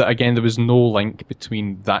that, again, there was no link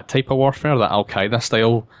between that type of warfare, that Al-Qaeda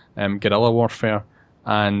style guerrilla warfare,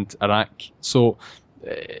 and Iraq. So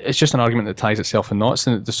it's just an argument that ties itself in knots,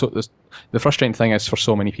 and the frustrating thing is for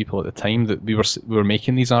so many people at the time that we were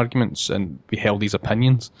making these arguments and we held these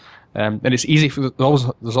opinions, and it's easy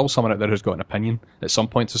there's always someone out there who's got an opinion at some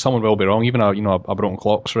point, so someone will be wrong. Even a broken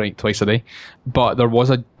clock's right twice a day, but there was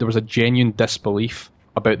a genuine disbelief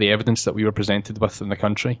about the evidence that we were presented with in the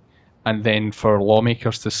country. And then for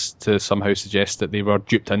lawmakers to somehow suggest that they were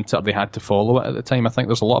duped into it, or they had to follow it at the time, I think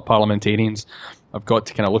there's a lot of parliamentarians have got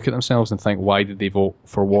to kind of look at themselves and think, why did they vote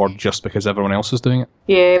for war just because everyone else was doing it?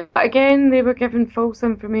 Yeah, but again, they were given false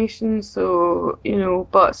information, so,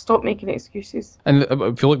 but stop making excuses. And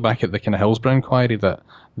if you look back at the kind of Hillsborough inquiry,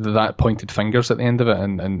 that pointed fingers at the end of it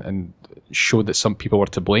and showed that some people were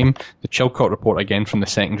to blame. The Chilcot report, again, from the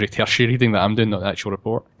secondary tertiary reading that I'm doing, not the actual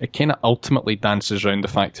report, it kind of ultimately dances around the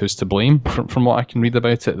fact who's to blame, from what I can read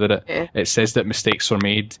about it, that it says that mistakes were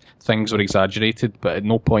made, things were exaggerated, but at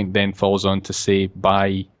no point then falls on to say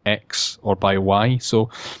by X or by Y. So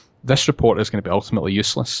this report is going to be ultimately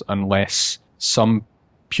useless unless some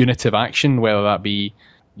punitive action, whether that be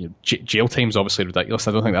jail time's obviously ridiculous.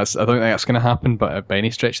 I don't think that's going to happen, but by any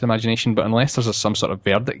stretch of the imagination. But unless there's some sort of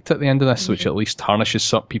verdict at the end of this, which at least tarnishes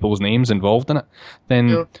some people's names involved in it,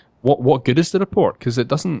 then what good is the report? Because it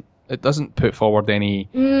doesn't put forward any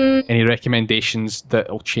recommendations that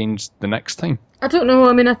will change the next time. I don't know.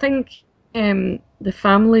 I mean, I think the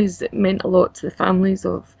families, it meant a lot to the families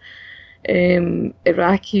of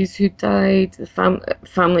Iraqis who died,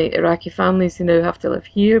 the Iraqi families who now have to live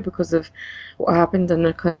here because of what happened in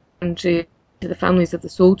their country, to the families of the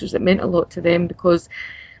soldiers. It meant a lot to them because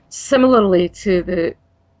similarly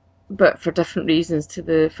but for different reasons, to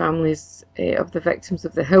the families of the victims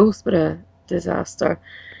of the Hillsborough disaster,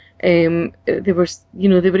 they were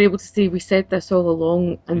able to say, we said this all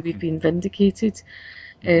along and we've been vindicated.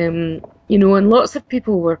 And lots of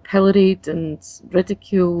people were pilloried and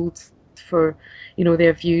ridiculed for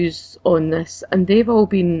their views on this, and they've all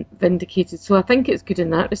been vindicated. So I think it's good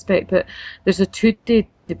in that respect. But there's a 2-day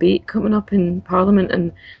debate coming up in Parliament,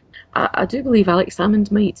 and I do believe Alex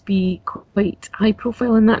Salmond might be quite high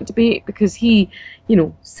profile in that debate, because he,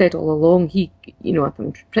 said all along,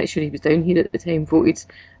 I'm pretty sure he was down here at the time, voted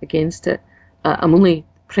against it. I'm only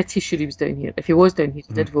pretty sure he was down here. If he was down here,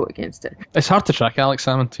 he did vote against it. It's hard to track Alex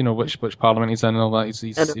Salmond, which parliament he's in and all that.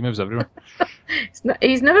 He moves everywhere.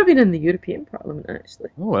 He's never been in the European Parliament, actually.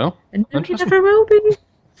 Oh, well. And he never will be.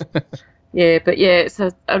 It's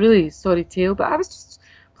a really sorry tale, but I was just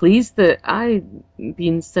pleased that I,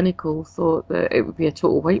 being cynical, thought that it would be a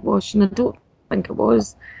total whitewash, and I don't think it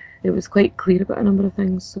was. It was quite clear about a number of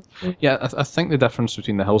things. So. Yeah, I think the difference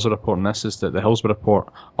between the Hillsborough report and this is that the Hillsborough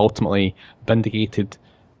report ultimately vindicated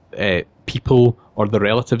people or the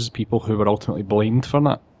relatives of people who were ultimately blamed for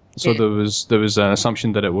that. So there was an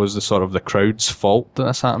assumption that it was the crowd's fault that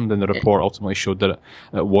this happened, and the report ultimately showed that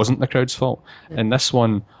it wasn't the crowd's fault. And this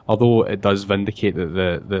one, although it does vindicate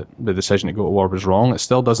that the decision to go to war was wrong, it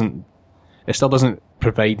still doesn't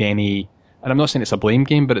provide any. And I'm not saying it's a blame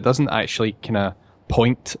game, but it doesn't actually kind of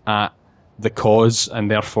point at the cause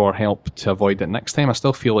and therefore help to avoid it next time. I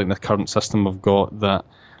still feel like the current system we've got, that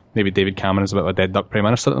maybe David Cameron is a bit of a dead duck Prime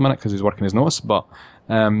Minister at the minute because he's working his notice, but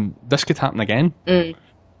this could happen again.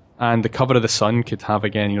 And the cover of The Sun could have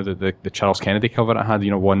again, the Charles Kennedy cover it had,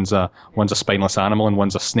 one's a spineless animal and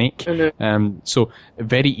one's a snake. So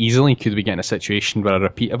very easily could we get in a situation where a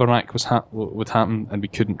repeat of Iraq would happen and we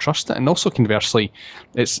couldn't trust it. And also conversely,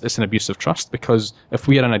 it's an abuse of trust, because if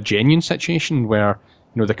we are in a genuine situation where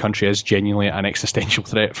the country is genuinely an existential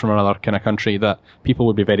threat from another kind of country, that people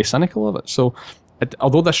would be very cynical of it. So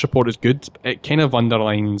although this report is good, it kind of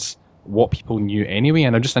underlines what people knew anyway,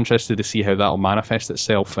 and I'm just interested to see how that'll manifest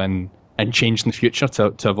itself in and change in the future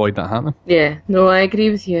to avoid that happening. Yeah, no, I agree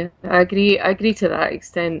with you. I agree to that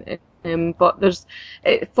extent. But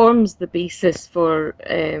it forms the basis for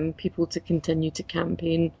people to continue to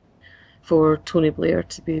campaign for Tony Blair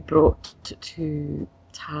to be brought to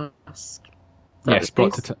task. Yes,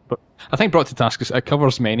 I think brought to task, it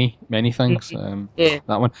covers many things. That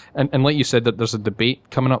one, and like you said, that there's a debate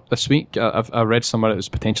coming up this week. I read somewhere it was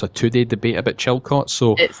potentially a 2-day debate about Chilcott.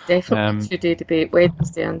 So it's definitely a 2-day debate,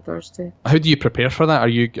 Wednesday and Thursday. How do you prepare for that? Are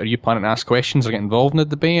you planning to ask questions or get involved in the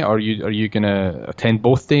debate? Or are you going to attend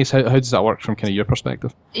both days? How does that work from kind of your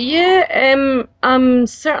perspective? Yeah, I'm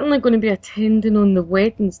certainly going to be attending on the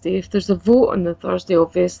Wednesday. If there's a vote on the Thursday,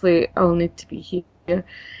 obviously I'll need to be here.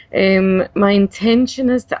 My intention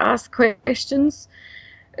is to ask questions,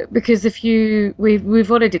 because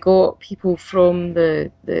we've already got people from the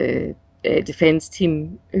defence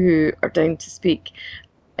team who are down to speak,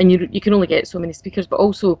 and you can only get so many speakers. But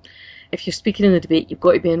also, if you're speaking in the debate, you've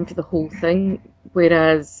got to be in for the whole thing.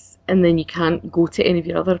 And then you can't go to any of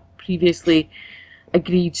your other previously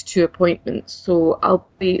agreed to appointments. So I'll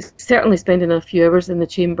be certainly spending a few hours in the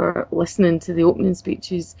chamber listening to the opening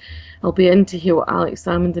speeches. I'll be in to hear what Alex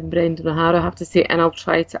Salmond and Brendan O'Hara have to say, and I'll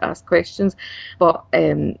try to ask questions. But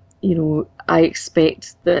I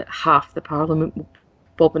expect that half the Parliament will be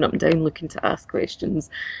bobbing up and down looking to ask questions.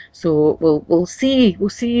 So we'll see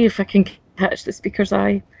if I can catch the Speaker's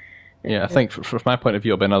eye. Yeah, I think from my point of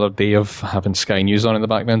view, it'll be another day of having Sky News on in the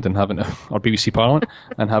background and or BBC Parliament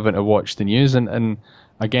and having to watch the news. And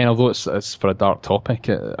again, although it's for a dark topic,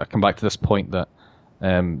 I come back to this point that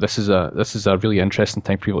this is a really interesting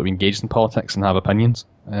time for people to be engaged in politics and have opinions.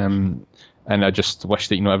 And I just wish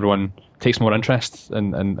that everyone takes more interest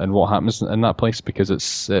in what happens in that place, because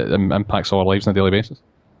it impacts all our lives on a daily basis.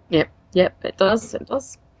 Yep, it does. It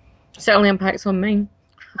certainly impacts on mine.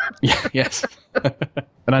 Yeah, yes.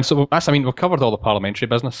 And then, so we've covered all the parliamentary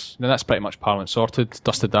business. That's pretty much Parliament sorted,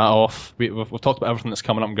 dusted that off. We've talked about everything that's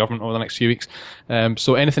coming up in government over the next few weeks.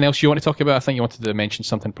 So anything else you want to talk about? I think you wanted to mention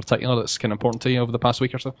something particular that's kind of important to you over the past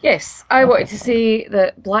week or so. Yes, I wanted to say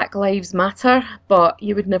that Black Lives Matter, but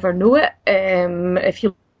you would never know it if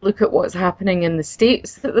you look at what's happening in the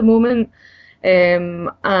States at the moment.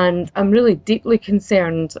 And I'm really deeply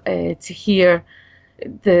concerned to hear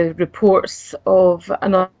the reports of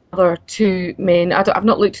another two men. I've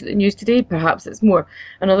not looked at the news today, perhaps it's more.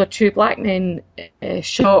 Another two black men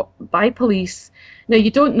shot by police. Now, you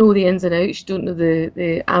don't know the ins and outs, you don't know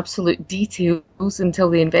the absolute details until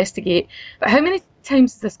they investigate. But how many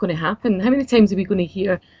times is this going to happen? How many times are we going to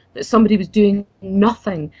hear that somebody was doing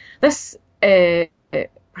nothing? This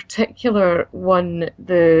particular one,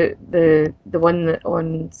 the one that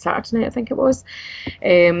on Saturday night, I think it was,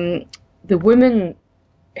 the woman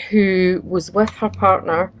who was with her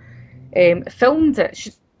partner filmed it.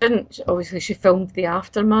 She didn't, obviously she filmed the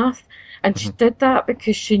aftermath, and she did that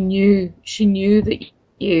because she knew that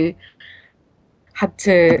you had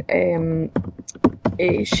to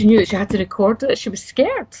she knew that she had to record it. She was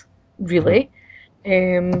scared, really.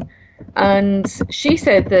 And she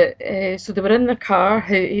said that so they were in their car,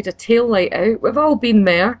 he had a tail light out. We've all been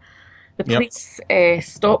there. The police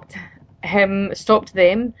stopped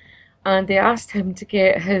them, and they asked him to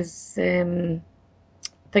get his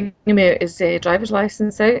driver's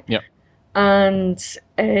license out. Yep. And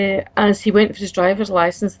as he went for his driver's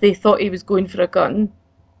license, they thought he was going for a gun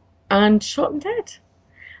and shot him dead.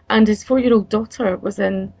 And his 4-year-old daughter was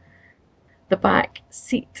in the back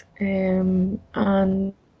seat, and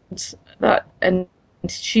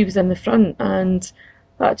she was in the front, and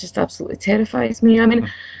that just absolutely terrifies me. I mean,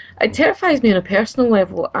 it terrifies me on a personal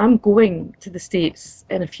level. I'm going to the States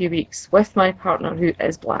in a few weeks with my partner who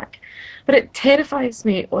is black, but it terrifies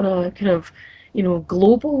me on a kind of,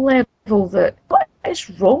 global level, that what is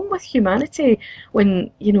wrong with humanity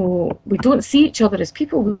when, we don't see each other as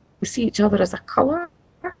people, we see each other as a colour.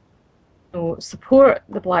 Support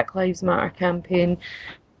the Black Lives Matter campaign.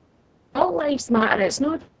 All lives matter. It's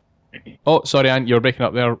not. Oh, sorry, Anne, you were breaking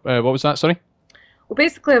up there. What was that? Sorry. Well,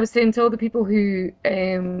 basically, I was saying to all the people who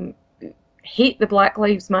hate the Black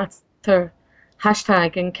Lives Matter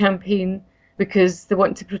hashtag and campaign because they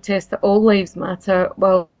want to protest that all lives matter,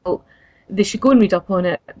 well, they should go and read up on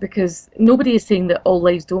it, because nobody is saying that all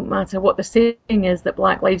lives don't matter. What they're saying is that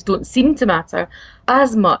black lives don't seem to matter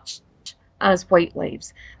as much as white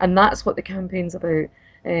lives, and that's what the campaign's about.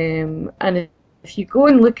 And if you go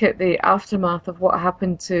and look at the aftermath of what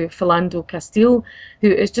happened to Philando Castile, who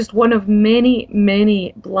is just one of many,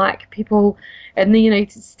 many black people in the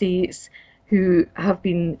United States who have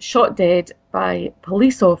been shot dead by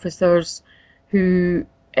police officers who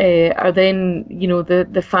are then,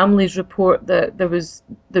 the families report that there was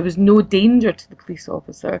no danger to the police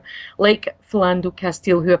officer, like Philando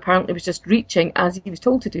Castile, who apparently was just reaching, as he was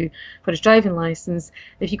told to do, for his driving licence.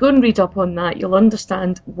 If you go and read up on that, you'll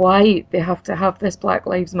understand why they have to have this Black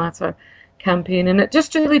Lives Matter campaign. And it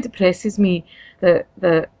just really depresses me that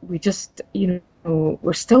we just,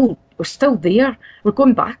 we're still there. We're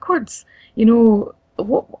going backwards. I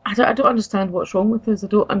don't understand what's wrong with us. I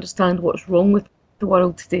don't understand what's wrong with the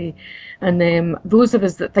world today, and those of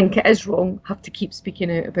us that think it is wrong have to keep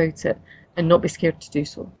speaking out about it and not be scared to do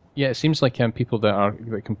so. Yeah, it seems like people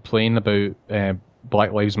that complain about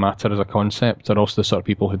Black Lives Matter as a concept are also the sort of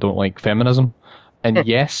people who don't like feminism. And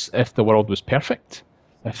yes, if the world was perfect,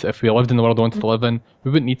 if we lived in the world we wanted to live in,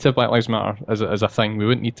 we wouldn't need to have Black Lives Matter as a thing. We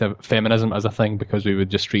wouldn't need to have feminism as a thing, because we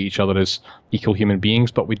would just treat each other as equal human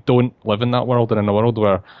beings. But we don't live in that world. And in a world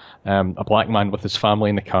where a black man with his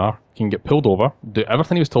family in the car can get pulled over, do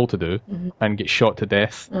everything he was told to do, and get shot to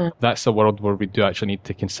death, that's a world where we do actually need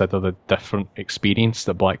to consider the different experience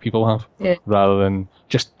that black people have, rather than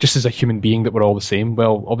just as a human being that we're all the same.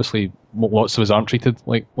 Well, obviously, lots of us aren't treated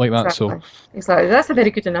like that. Exactly. Exactly. That's a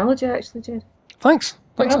very good analogy, actually, Jed. Thanks.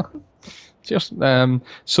 Cheers.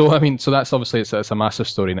 So that's obviously it's a massive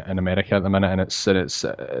story in America at the minute, and it's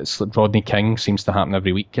Rodney King seems to happen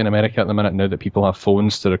every week in America at the minute now that people have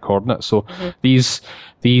phones to record it. So these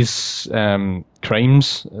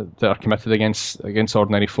crimes that are committed against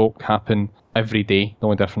ordinary folk happen every day. The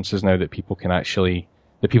only difference is now that people can actually,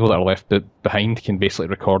 the people that are left behind can basically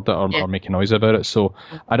record it or make a noise about it. So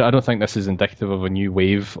I don't think this is indicative of a new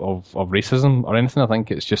wave of racism or anything. I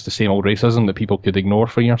think it's just the same old racism that people could ignore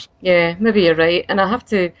for years. Yeah, maybe you're right. And I have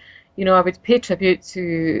to, I would pay tribute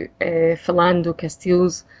to Philando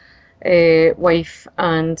Castile's wife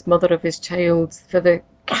and mother of his child for the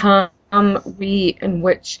calm way in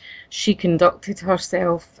which she conducted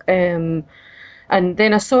herself. And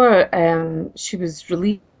then I saw she was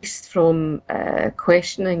released from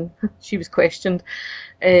questioning. She was questioned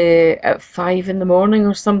at 5 a.m.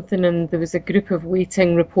 or something, and there was a group of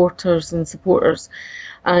waiting reporters and supporters,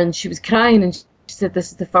 and she was crying, and she said, "This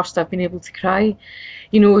is the first I've been able to cry."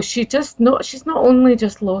 She's not only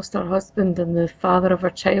just lost her husband and the father of her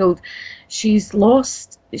child, she's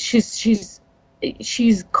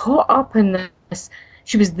caught up in this.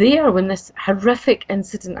 She was there when this horrific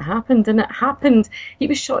incident happened, and it happened. He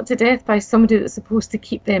was shot to death by somebody that's supposed to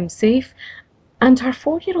keep them safe, and her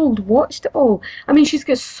 4-year-old watched it all. I mean, she's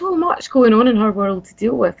got so much going on in her world to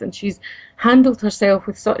deal with, and she's handled herself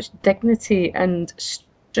with such dignity and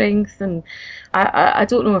strength, and I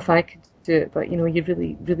don't know if I could do it, but, you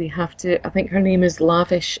really, really have to. I think her name is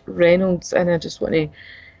Lavish Reynolds, and I just want to,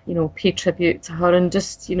 pay tribute to her and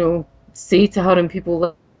just, say to her and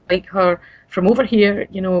people like her, from over here,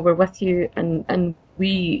 we're with you, and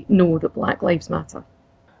we know that Black Lives Matter.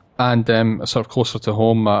 And sort of closer to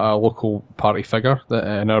home, a local party figure that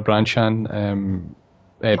in our Brancham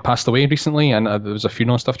passed away recently, and there was a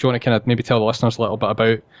funeral and stuff. Do you want to kind of maybe tell the listeners a little bit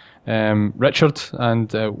about Richard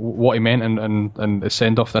and what he meant and his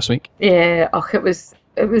send-off this week? Yeah, it was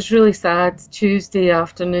really sad. Tuesday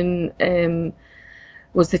afternoon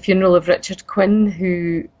was the funeral of Richard Quinn,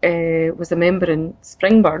 who was a member in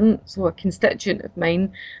Springburn, so a constituent of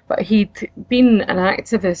mine, but he'd been an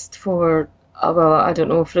activist for, I don't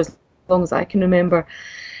know, for as long as I can remember,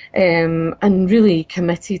 and really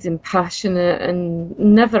committed and passionate and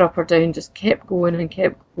never up or down, just kept going and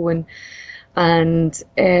kept going. And,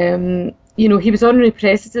 he was honorary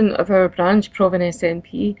president of our branch, Provan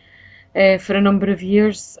SNP, for a number of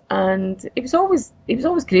years, and it was always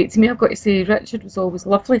great to me. I've got to say, Richard was always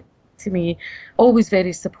lovely to me, always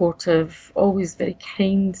very supportive, always very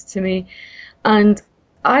kind to me, and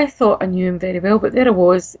I thought I knew him very well, but there I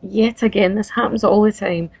was, yet again, this happens all the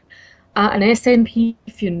time, at an SNP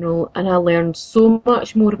funeral, and I learned so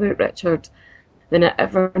much more about Richard than I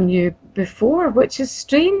ever knew before, which is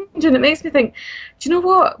strange, and it makes me think, do you know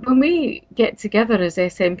what, when we get together as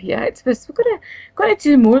SNP activists, we're going to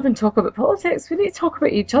do more than talk about politics. We need to talk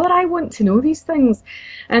about each other. I want to know these things.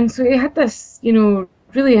 And so he had this,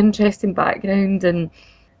 really interesting background, and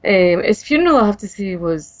his funeral, I have to say,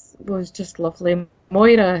 was just lovely.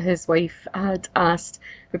 Moira, his wife, had asked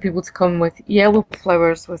for people to come with yellow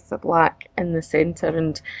flowers with the black in the centre,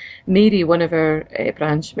 and Mary, one of our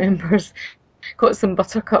branch members, got some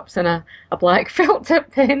buttercups and a black felt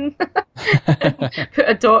tip pen, put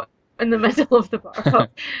a dot in the middle of the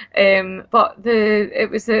buttercup. But it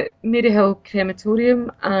was at Maryhill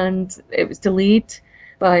Crematorium, and it was delayed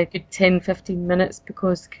by a good 10-15 minutes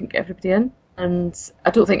because they couldn't get everybody in. And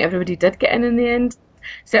I don't think everybody did get in the end.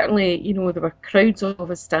 certainly, you know, there were crowds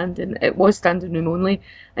of us standing. It was standing room only,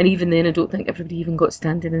 and even then, I don't think everybody even got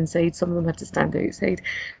standing inside. Some of them had to stand outside.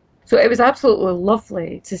 So it was absolutely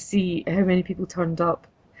lovely to see how many people turned up,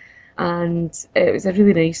 and it was a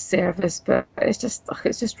really nice service. But it's just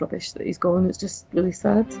rubbish that he's gone. It's just really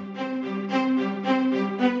sad.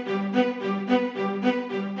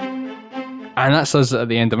 And that's us at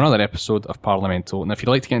the end of another episode of Parliamental. And if you'd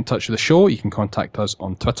like to get in touch with the show, you can contact us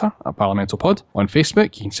on Twitter at ParliamentalPod. On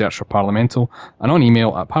Facebook, you can search for Parliamental. And on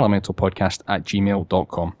email at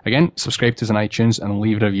parliamentalpodcast@gmail.com. Again, subscribe to us on iTunes and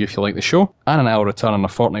leave a review if you like the show. Anne and I will return in a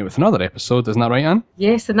fortnight with another episode. Isn't that right, Anne?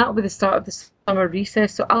 Yes, and that'll be the start of the summer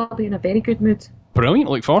recess, so I'll be in a very good mood. Brilliant,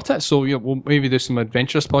 look forward to it. So we'll maybe do some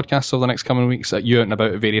adventurous podcasts over the next coming weeks at you out and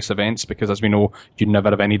about at various events, because as we know, you never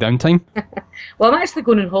have any downtime. Well, I'm actually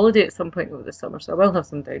going on holiday at some point over the summer, so I will have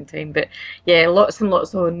some downtime. But yeah, lots and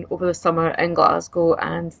lots on over the summer in Glasgow,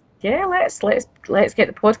 and yeah, let's get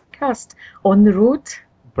the podcast on the road.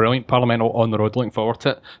 Brilliant, Parliamental on the road, looking forward to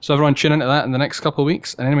it. So everyone tune into that in the next couple of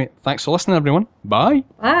weeks. And anyway, thanks for listening, everyone. Bye.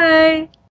 Bye.